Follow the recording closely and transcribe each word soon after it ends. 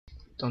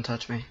Don't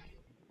touch me.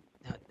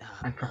 No, no,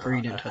 I prefer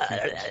you didn't touch me.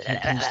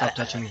 Can you stop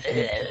touching me?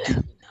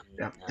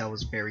 That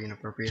was very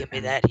inappropriate. Give me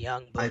that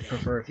young I booty.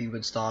 prefer if you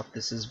would stop.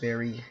 This is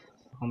very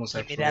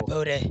homosexual. Give me that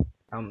booty.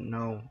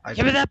 No.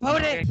 Give me that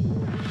booty!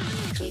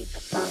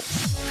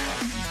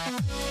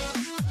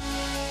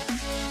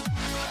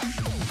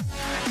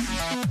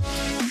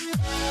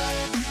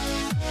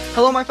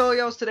 Hello, my fellow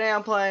yos. Today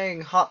I'm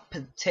playing Hot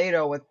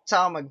Potato with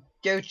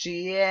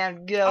Tamagotchi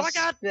and Ghost.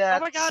 Oh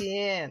my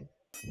god!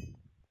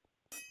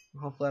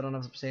 Hopefully I don't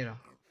have the potato.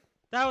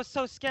 That was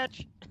so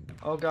sketch.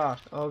 Oh god.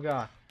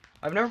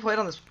 I've never played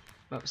on this.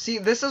 No. See,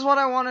 this is what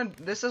I want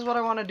to. This is what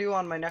I want to do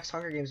on my next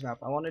Hunger Games map.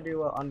 I want to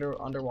do a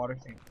underwater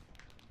thing.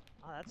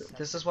 Oh, that's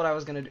This is what I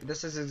was gonna do.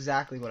 This is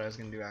exactly what I was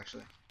gonna do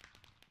actually.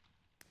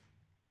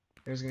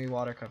 There's gonna be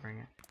water covering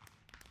it.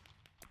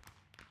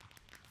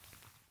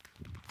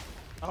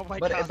 Oh my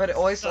But god. it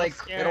always so like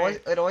scary.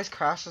 it always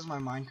crashes my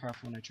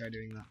Minecraft when I try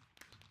doing that.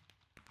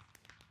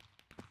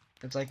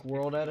 It's like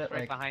world edit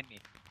right like behind me.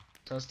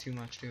 does too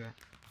much to it.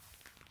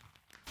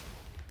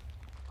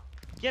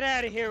 Get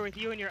out of here with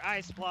you and your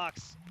ice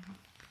blocks.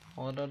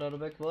 Hold on,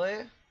 big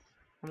boy.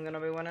 I'm gonna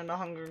be winning the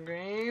Hunger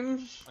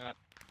Games.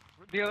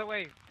 The other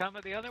way. Come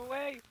the other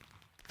way.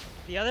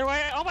 The other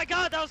way? Oh my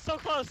god, that was so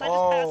close. I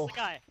Oh. just passed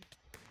the guy.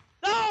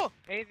 No!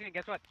 Azian,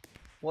 guess what?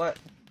 What?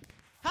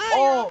 Hi,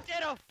 Oh. you're a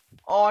potato.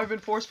 Oh, I've been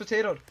force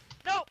potatoed.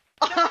 No!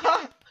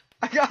 I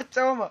got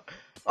Toma.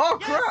 Oh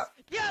Yes! crap!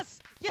 Yes!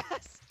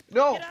 Yes!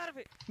 No! Get out of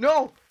it!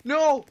 No!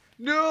 No!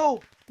 No!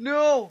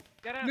 No!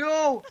 Get out.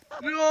 No!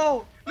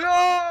 No! No!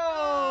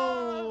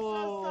 Oh,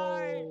 I'm so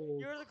sorry.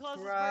 You were the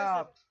closest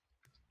Crap. person.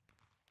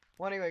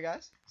 Well, anyway,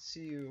 guys,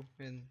 see you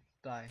in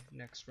the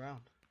next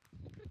round.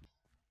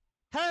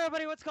 Hello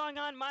everybody, what's going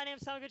on? My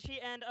name's Suckage,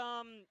 and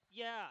I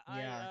yeah,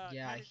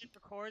 didn't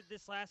record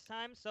this last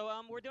time, so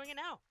we're doing it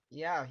now.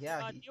 Yeah.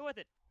 Deal with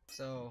it.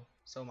 So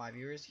my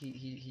viewers,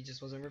 he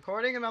just wasn't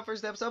recording in my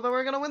first episode, but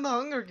we're gonna win the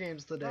Hunger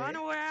Games today. Run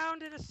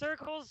around in a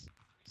circles.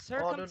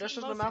 Oh, no, this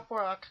is the map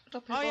where I cut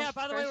up Oh yeah, people's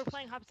by the way, we're faces.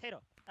 playing hot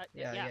potato.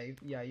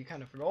 Yeah, you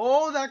kind of forgot.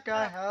 Oh, that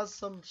guy has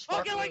some Oh,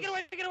 sparklers.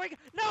 get away!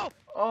 No!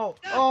 Oh,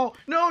 No! oh,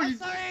 no, I'm you...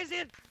 sorry,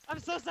 Azian! I'm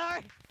so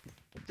sorry!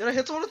 Did I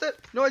hit someone with it?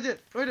 No, I did.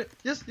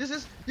 Yes,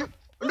 you...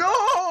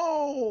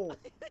 No!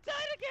 I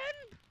died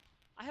again!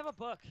 I have a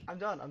book. I'm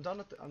done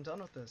with this. I'm done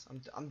with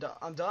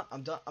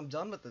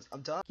this.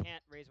 I'm done.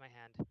 Can't raise my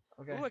hand.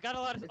 Okay. Ooh, I got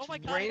a lot of. It's Oh my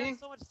god, I raining? got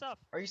so much stuff.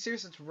 Are you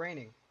serious? It's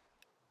raining.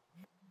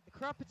 The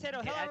crop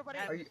potato. Hello,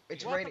 everybody.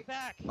 It's Welcome raining.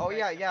 back. Oh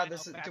yeah, Back,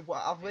 this is back.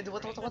 what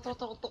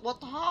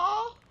the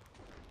hell?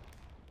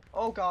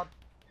 Oh god.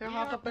 Here, We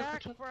have are the big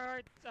back potato. for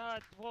our,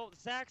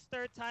 Zach's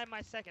third time,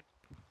 my second.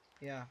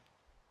 Yeah.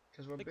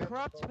 Cause we're The big.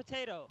 cropped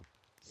potato.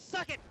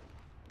 Suck it!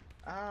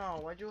 Ow,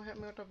 why'd you hit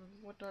me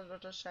with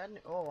the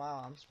sadness? Oh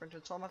wow, I'm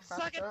sprinting so much Suck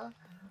it. faster.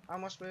 I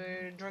must be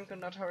drinking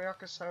that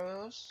teriyaki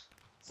sauce.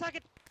 Suck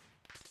it!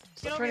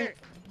 Stop Get over trying here!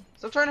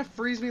 Stop trying to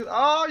freeze me.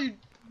 Oh, you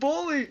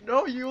bully!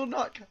 No, you will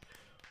not.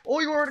 Oh,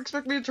 you weren't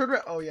expecting me to turn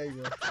around. Oh yeah, you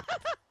will.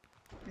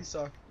 You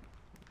suck.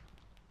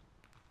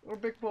 We're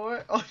big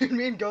boy. Oh, and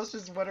me and Ghost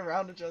just went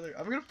around each other.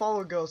 I'm gonna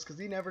follow Ghost because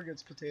he never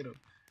gets potatoed.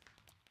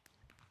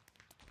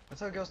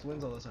 That's how Ghost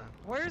wins all the time.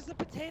 Where's the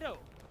potato?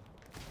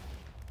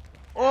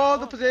 Oh,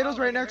 the Oh, potato's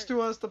oh, right I next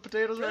to us. The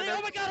potato's Really? right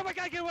Oh next. my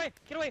god, get away!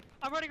 Get away!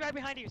 I'm running right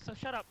behind you, so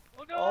shut up.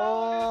 Oh no!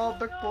 Oh,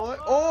 big boy.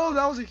 Oh,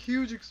 that was a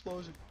huge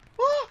explosion.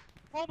 Oh,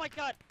 Oh my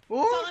god! It's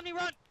not oh, letting me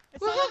run!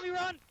 It's not letting me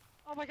run!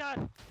 Oh my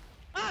god!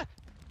 Ah!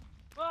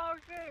 Oh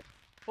shit!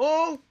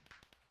 oh.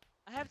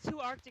 I have 2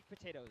 Arctic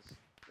potatoes.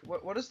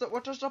 What does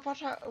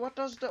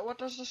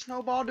the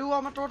snowball do?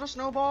 I'm gonna throw the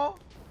snowball.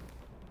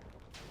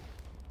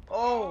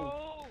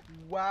 Oh,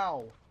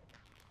 wow.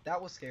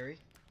 That was scary.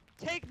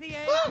 Take the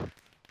egg! Ah!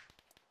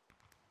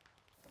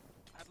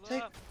 I blew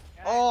Take- up.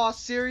 Guys, Oh,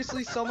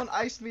 seriously, someone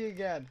iced me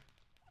again.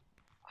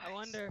 I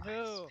wonder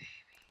who.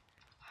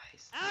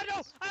 Ice. Ah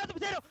no! I have the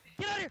potato!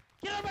 Get out of here!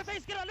 Get out of my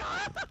face! Get out! No!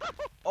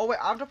 Oh wait,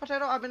 I'm the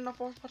potato. I've been the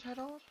fourth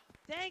potato.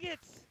 Dang it!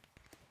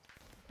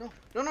 No.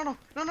 No.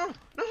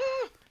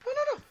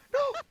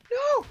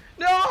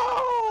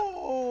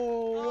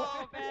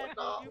 Oh man,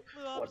 you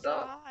flew up so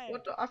high.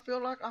 What the?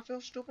 I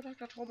feel stupid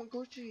like a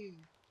Tamagotchi.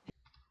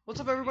 What's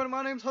up, everybody?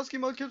 My name's Husky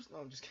Mudkips. No,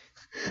 I'm just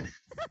kidding.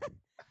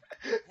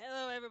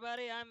 Hello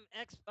everybody, I'm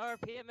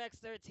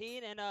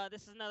XRPMX13 and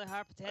this is another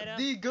hot potato.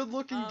 The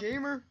good-looking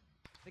gamer.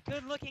 The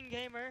good-looking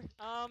gamer.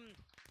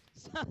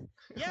 So,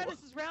 yeah,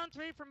 this is round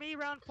 3 for me,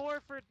 round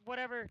 4 for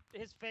whatever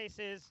his face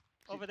is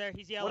over there.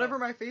 He's yellow. Whatever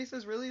my face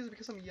is really is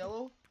because I'm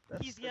yellow.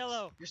 He's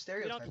yellow. You're We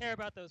stereotyping. don't care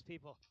about those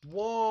people.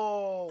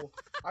 Whoa!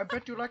 I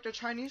bet you like the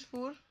Chinese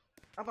food.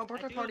 At my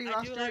birthday party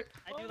last year.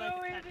 I Oh do no,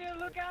 like the Azian,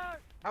 look out!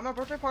 At my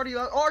birthday party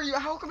last. Oh,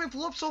 how come it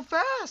blew up so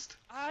fast?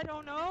 I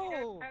don't You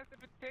know. guys have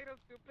the potato,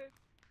 stupid.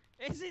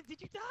 Is it?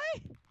 Did you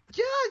die?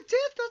 Yeah, I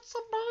did. That's a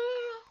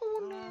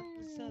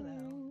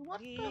What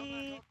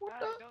the? What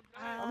the?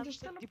 I'm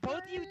just gonna.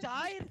 Both of you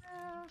died?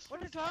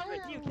 What is wrong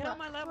with you? Get on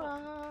my level.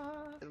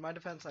 In my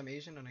defense, I'm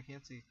Asian and I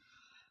can't see.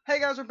 Hey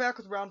guys, we're back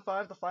with round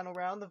 5, the final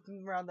round, the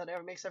round that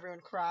makes everyone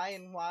cry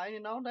and whine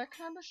and all that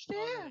kind of shit.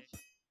 Totally.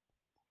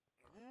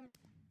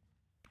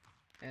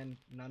 And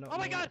Oh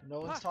my God! no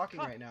one's Fuck, talking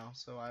fuck. right now,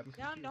 so I'm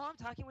Yeah, confused. no, I'm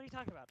talking. What are you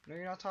talking about? No,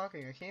 you're not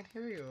talking. I can't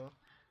hear you.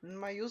 And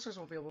my users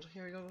won't be able to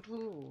hear you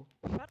too.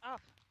 Shut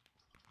up.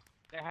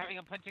 They're having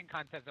a punching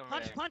contest over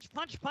Punch, there. punch,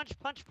 punch, punch,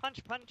 punch,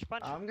 punch, punch,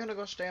 punch. I'm gonna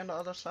go stay on the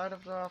other side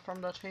of from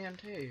the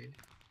TNT.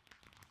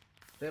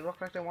 They look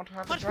like they want to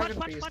have Punch, the dragon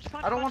punch, feast. punch,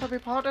 punch, I don't want to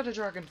punch. be part of the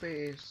dragon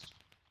feast.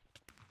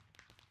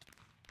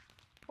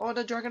 Oh,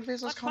 the dragon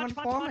feast is coming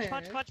punch, for punch, me.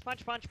 punch, punch,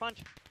 punch, punch, punch.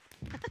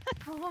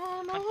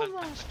 Oh, no, Punch,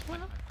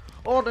 master.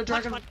 Oh, the Punch,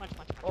 dragon. punch, punch,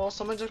 punch, punch. Oh,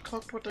 someone just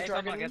cooked with the Hey,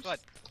 dragon. Guess what?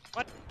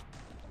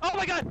 Oh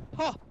my God!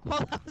 Oh,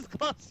 that was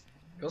close.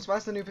 Go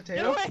spice the new Get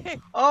potato. away!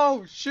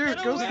 Oh shoot!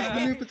 Get Go spice the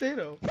away! new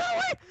potato. Get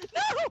away!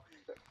 No!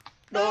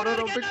 No, not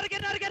no, again, big, not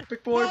again, not again!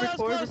 big boy, Oh, big that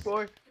boy, was big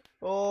close. boy.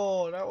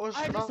 Oh, that was.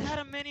 I just had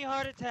a mini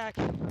heart attack.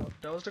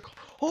 That was the.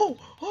 Oh,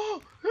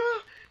 oh,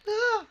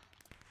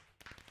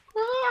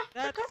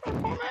 That's they're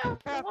coming for me.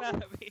 crap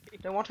out of me.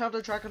 They want to have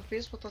the dragon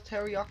feast with the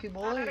teriyaki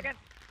Oh, not boy. again.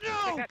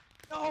 No!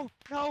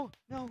 Take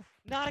No!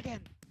 Not again.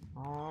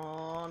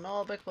 Oh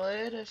no, big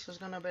boy! This is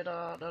gonna be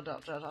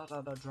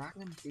the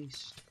dragon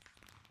feast.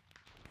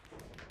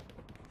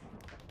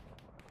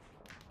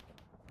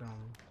 Dum,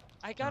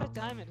 I got a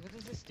diamond. What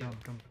does this do? dum,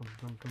 dum, dum,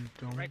 dum, dum,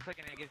 dum. Right click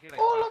and it gives you like.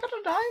 Oh, look at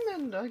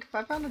the diamond!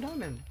 I found a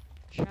diamond.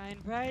 Shine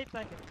bright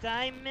like a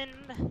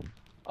diamond.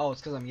 Oh,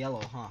 it's because I'm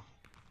yellow, huh?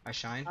 I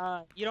shine?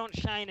 You don't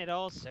shine at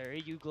all, sir.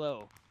 You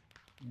glow.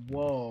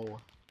 Whoa.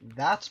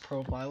 That's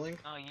profiling.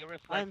 Oh, you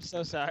reflect. I'm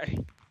so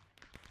sorry.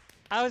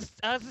 I was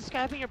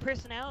describing your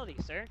personality,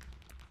 sir.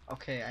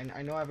 Okay,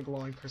 I know I have a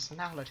glowing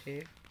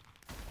personality.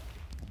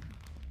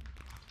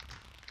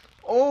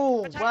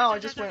 Oh, wow, I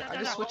just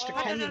switched to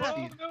Oh, canyon no,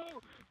 speed. No,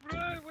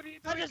 run! What are you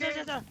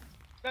doing?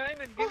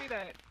 Diamond, give me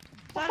that.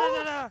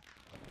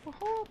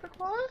 Oh, big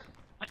boy.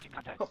 Punching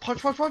contest. Oh,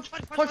 punch, punch, punch,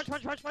 Punch!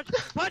 punch.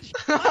 Punch!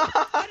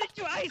 Why did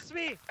you ice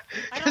me?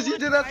 I don't Because you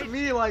want did that to ice.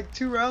 me like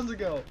 2 rounds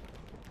ago.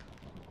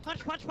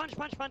 Punch!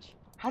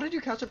 How did you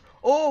catch up?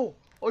 Oh!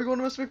 Oh, you want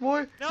to miss, big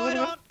boy? No, You I wanna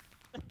miss? don't.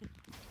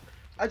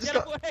 I just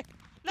Get got. away!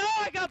 No,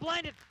 I got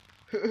blinded.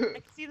 I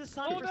can see the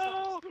sun. Oh for some-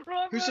 no!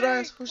 Wrong Who way! should I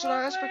ask? Who should I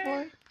Wrong ask, big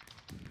way! boy?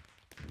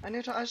 I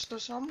need to ask to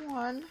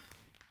someone.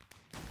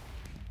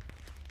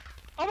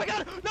 Oh my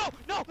God! No!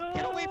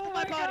 Get away from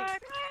my body! God.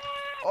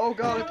 Oh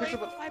god, I Get picked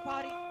away up from a. my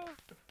body!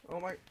 Oh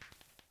my.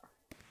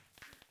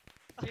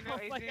 You know,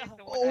 Oh my Azian, God!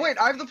 the one Oh that wait,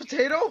 I have the you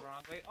potato?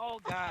 wrong way. Oh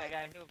god, I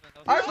got hit with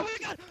those. I have Oh the- my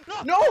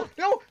God! No!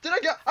 No! Did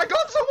I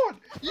got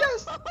someone!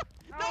 Yes! No!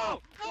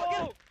 Oh, No!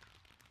 oh.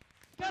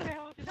 Get What the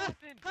hell just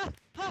happened?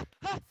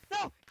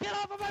 No! Get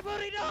off of my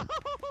booty! No!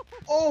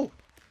 Oh!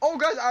 Oh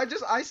guys, I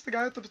just iced the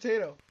guy with the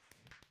potato.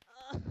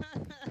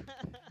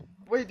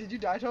 Wait, did you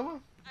die, Toma?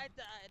 I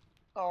died.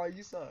 Oh,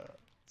 you saw it.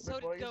 So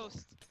Big boy, did you-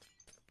 Ghost.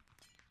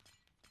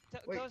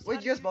 Wait, Ghost, wait,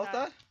 how you guys did both die?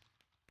 died?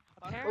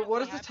 Apparently. what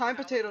does the happened? time I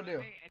was potato do?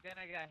 moving, And then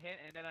I got hit,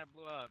 and then I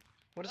blew up.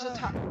 What does the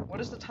time? What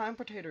does the time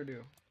potato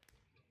do?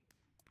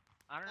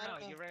 I don't I don't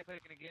know. know. You right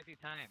click and it gives you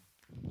time.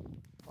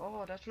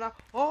 Oh, that's not.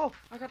 Oh,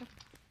 I got.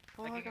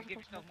 Oh, Like I you got. can give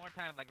yourself more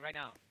time, like right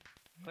now.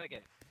 Click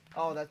it.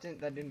 Oh, that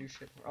didn't do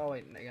shit. Oh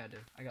wait, yeah, I did.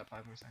 I got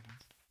 5 more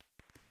seconds.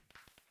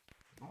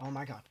 Oh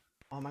my god.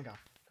 Oh my god.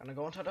 Gonna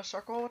go into the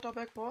circle with the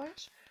big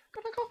boys.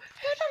 Gonna go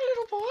hit a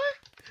little boy.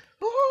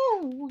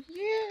 Oh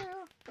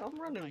yeah. I'm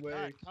Oh running my away.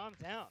 God, calm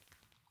down.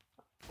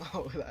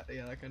 Oh, that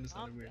kind of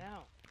sounded Calm weird.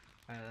 down.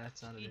 That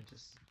sounded Jeez.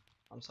 just.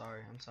 I'm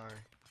sorry.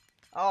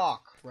 Oh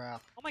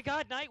crap. Oh my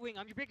God, Nightwing,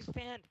 I'm your biggest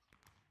fan.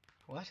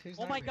 What? Who's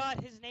Oh my Nightwing? God,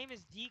 his name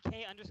is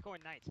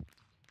DK_Knight.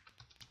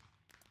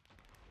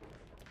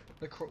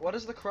 What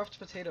does the corrupt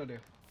potato do?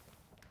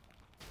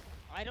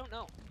 I don't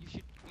know. You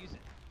should use it.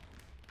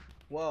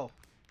 Whoa.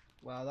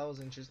 Wow, that was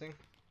interesting.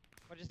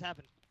 What just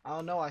happened? I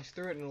don't know. I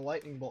threw it and a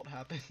lightning bolt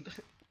happened.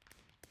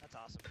 That's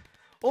awesome.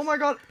 Oh my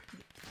god.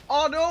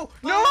 Oh no!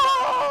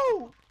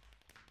 No!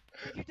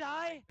 Did you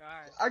die?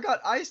 God. I got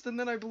iced and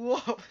then I blew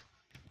up.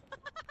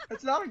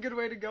 That's not a good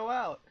way to go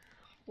out.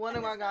 Well,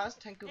 anyway, guys,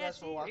 thank you guys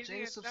for watching. Azian,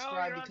 no,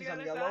 Subscribe you're on because the I'm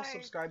other yellow. side.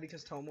 Subscribe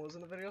because Tomo was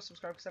in the video.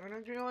 Subscribe because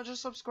everyone,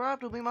 just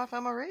subscribe to be my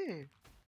family.